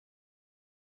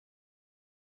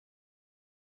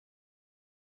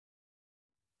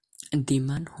The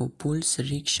man who pulls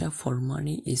rickshaw for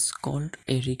money is called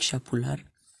a rickshaw puller.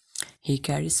 He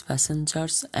carries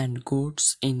passengers and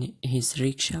goods in his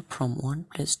rickshaw from one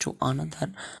place to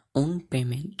another on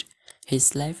payment.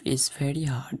 His life is very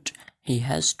hard. He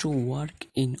has to work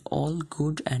in all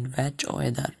good and bad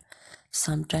weather.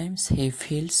 Sometimes he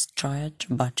feels tired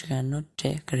but cannot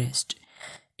take rest.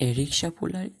 A rickshaw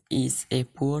puller is a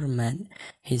poor man.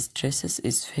 His dresses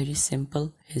is very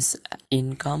simple. His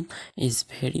income is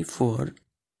very poor.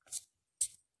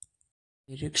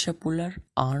 A rickshaw puller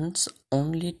earns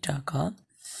only taka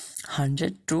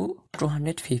 100 to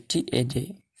 250 a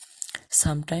day.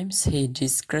 Sometimes he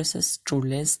decreases to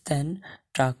less than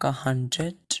taka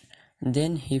 100.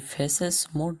 Then he faces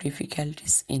more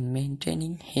difficulties in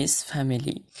maintaining his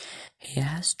family. He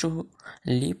has to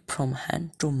live from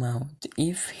hand to mouth.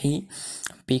 If he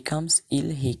becomes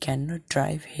ill, he cannot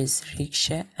drive his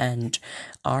rickshaw and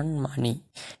earn money.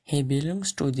 He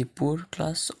belongs to the poor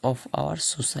class of our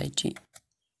society.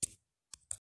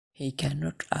 He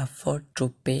cannot afford to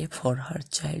pay for her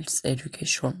child's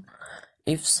education.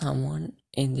 If someone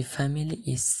in the family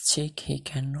is sick, he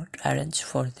cannot arrange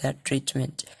for their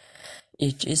treatment.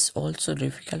 It is also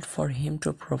difficult for him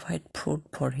to provide food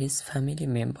for his family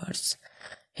members.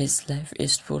 His life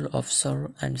is full of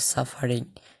sorrow and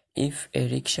suffering. If a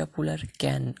rickshaw puller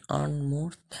can earn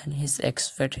more than his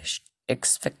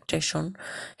expectation,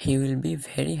 he will be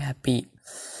very happy.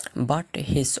 But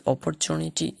his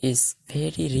opportunity is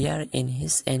very rare in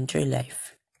his entire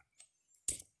life.